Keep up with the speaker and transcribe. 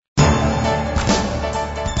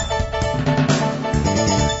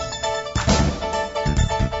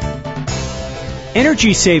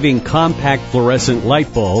Energy-saving compact fluorescent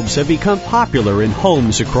light bulbs have become popular in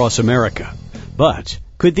homes across America. But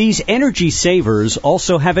could these energy savers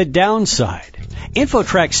also have a downside?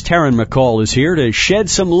 InfoTrack's Taryn McCall is here to shed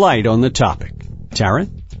some light on the topic.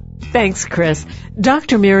 Taryn? Thanks, Chris.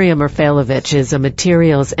 Dr. Miriam Rafailovich is a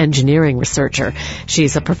materials engineering researcher.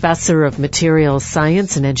 She's a professor of materials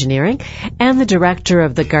science and engineering and the director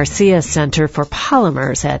of the Garcia Center for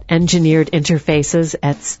Polymers at Engineered Interfaces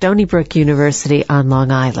at Stony Brook University on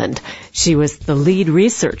Long Island. She was the lead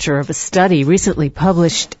researcher of a study recently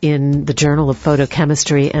published in the Journal of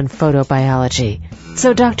Photochemistry and Photobiology.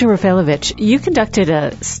 So, Dr. Rafailovich, you conducted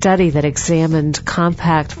a study that examined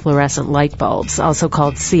compact fluorescent light bulbs, also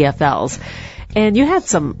called CFLs, and you had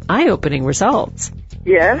some eye-opening results.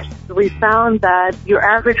 Yes, we found that your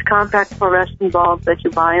average compact fluorescent bulb that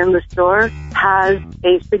you buy in the store has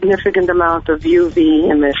a significant amount of UV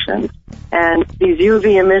emissions. And these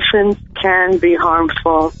UV emissions can be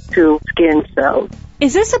harmful to skin cells.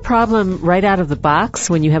 Is this a problem right out of the box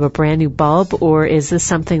when you have a brand new bulb, or is this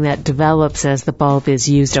something that develops as the bulb is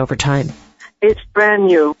used over time? It's brand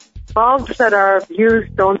new. Bulbs that are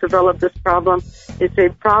used don't develop this problem. It's a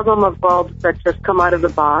problem of bulbs that just come out of the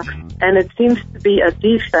box, and it seems to be a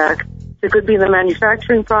defect. It could be the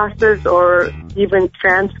manufacturing process or even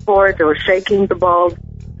transport or shaking the bulb.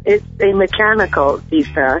 It's a mechanical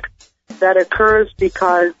defect that occurs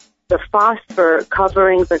because the phosphor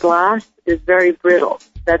covering the glass is very brittle.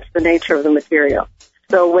 That's the nature of the material.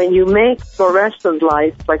 So when you make fluorescent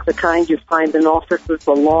lights, like the kind you find in offices,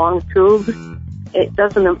 the long tubes, it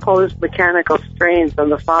doesn't impose mechanical strains on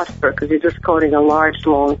the phosphor because you're just coating a large,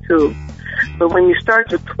 long tube. But when you start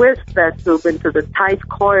to twist that tube into the tight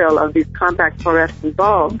coil of these compact fluorescent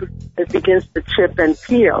bulbs, it begins to chip and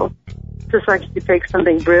peel. Just like you take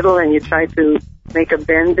something brittle and you try to make a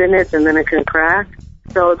bend in it and then it can crack.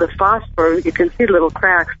 So the phosphor, you can see little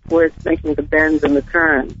cracks where it's making the bends and the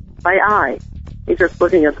turns by eye. You're just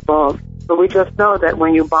looking at the bulb. But we just know that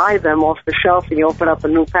when you buy them off the shelf and you open up a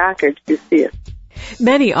new package, you see it.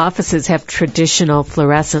 Many offices have traditional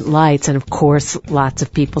fluorescent lights, and of course, lots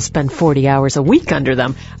of people spend 40 hours a week under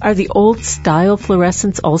them. Are the old-style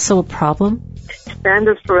fluorescents also a problem?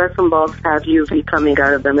 Standard fluorescent bulbs have UV coming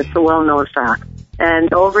out of them. It's a well-known fact.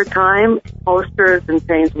 And over time, posters and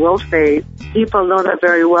paints will fade. People know that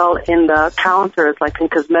very well in the counters, like in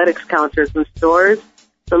cosmetics counters in stores.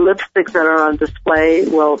 The lipsticks that are on display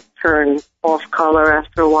will turn off color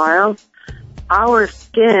after a while. Our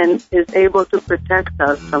skin is able to protect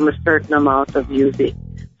us from a certain amount of UV.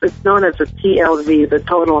 It's known as a TLV, the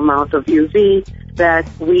total amount of UV that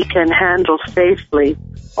we can handle safely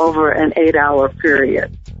over an 8-hour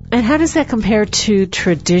period. And how does that compare to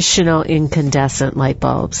traditional incandescent light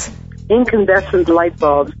bulbs? Incandescent light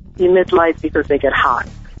bulbs emit light because they get hot.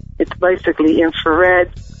 It's basically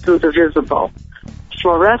infrared through the visible.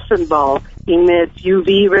 Fluorescent bulbs emit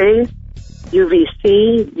UV rays,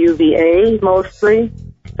 UVC, UVA mostly.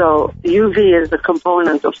 So UV is a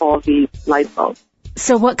component of all these light bulbs.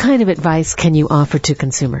 So what kind of advice can you offer to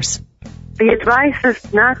consumers? The advice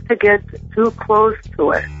is not to get too close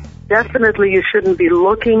to it. Definitely you shouldn't be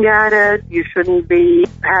looking at it. You shouldn't be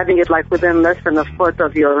having it like within less than a foot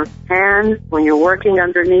of your hand when you're working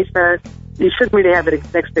underneath it. You shouldn't really have it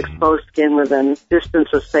next to exposed skin within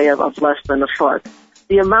distances, say, of less than a foot.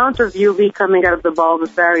 The amount of UV coming out of the bulb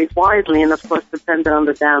varies widely and, of course, depending on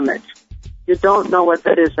the damage. You don't know what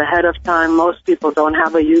that is ahead of time. Most people don't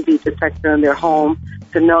have a UV detector in their home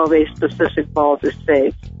to know a specific bulb is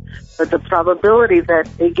safe. But the probability that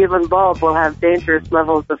a given bulb will have dangerous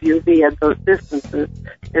levels of UV at those distances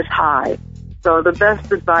is high. So the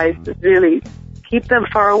best advice is really keep them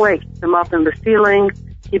far away. Keep them up in the ceiling.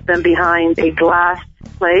 Keep them behind a glass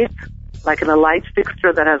plate, like in a light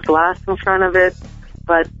fixture that has glass in front of it.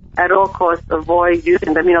 But at all costs, avoid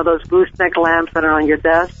using them, those gooseneck lamps that are on your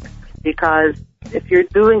desk, because if you're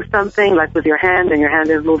doing something like with your hand and your hand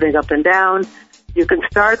is moving up and down, you can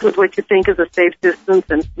start with what you think is a safe distance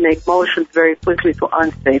and make motions very quickly to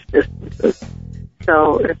unsafe distances.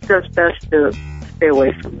 So it's just best to stay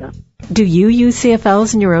away from them. Do you use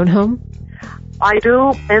CFLs in your own home? I do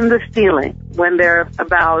in the ceiling when they're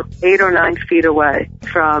about 8 or 9 feet away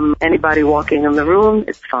from anybody walking in the room.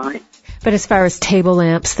 It's fine. But as far as table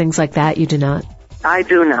lamps, things like that, you do not? I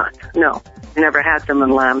do not, no. Never had them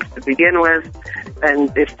in lamps to begin with.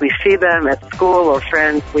 And if we see them at school or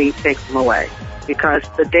friends, we take them away, because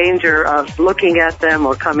the danger of looking at them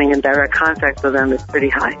or coming in direct contact with them is pretty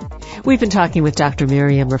high. We've been talking with Dr.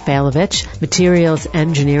 Miriam Rafailovich, materials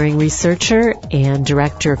engineering researcher and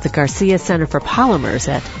director of the Garcia Center for Polymers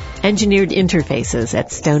at Engineered Interfaces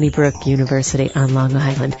at Stony Brook University on Long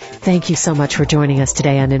Island. Thank you so much for joining us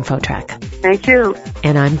today on InfoTrack. Thank you.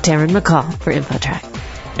 And I'm Taryn McCall for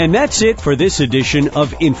InfoTrack. And that's it for this edition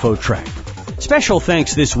of InfoTrack. Special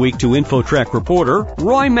thanks this week to InfoTrack reporter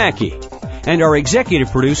Roy Mackey and our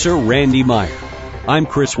executive producer Randy Meyer. I'm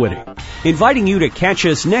Chris Whitting, inviting you to catch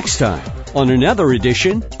us next time on another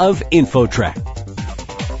edition of InfoTrack.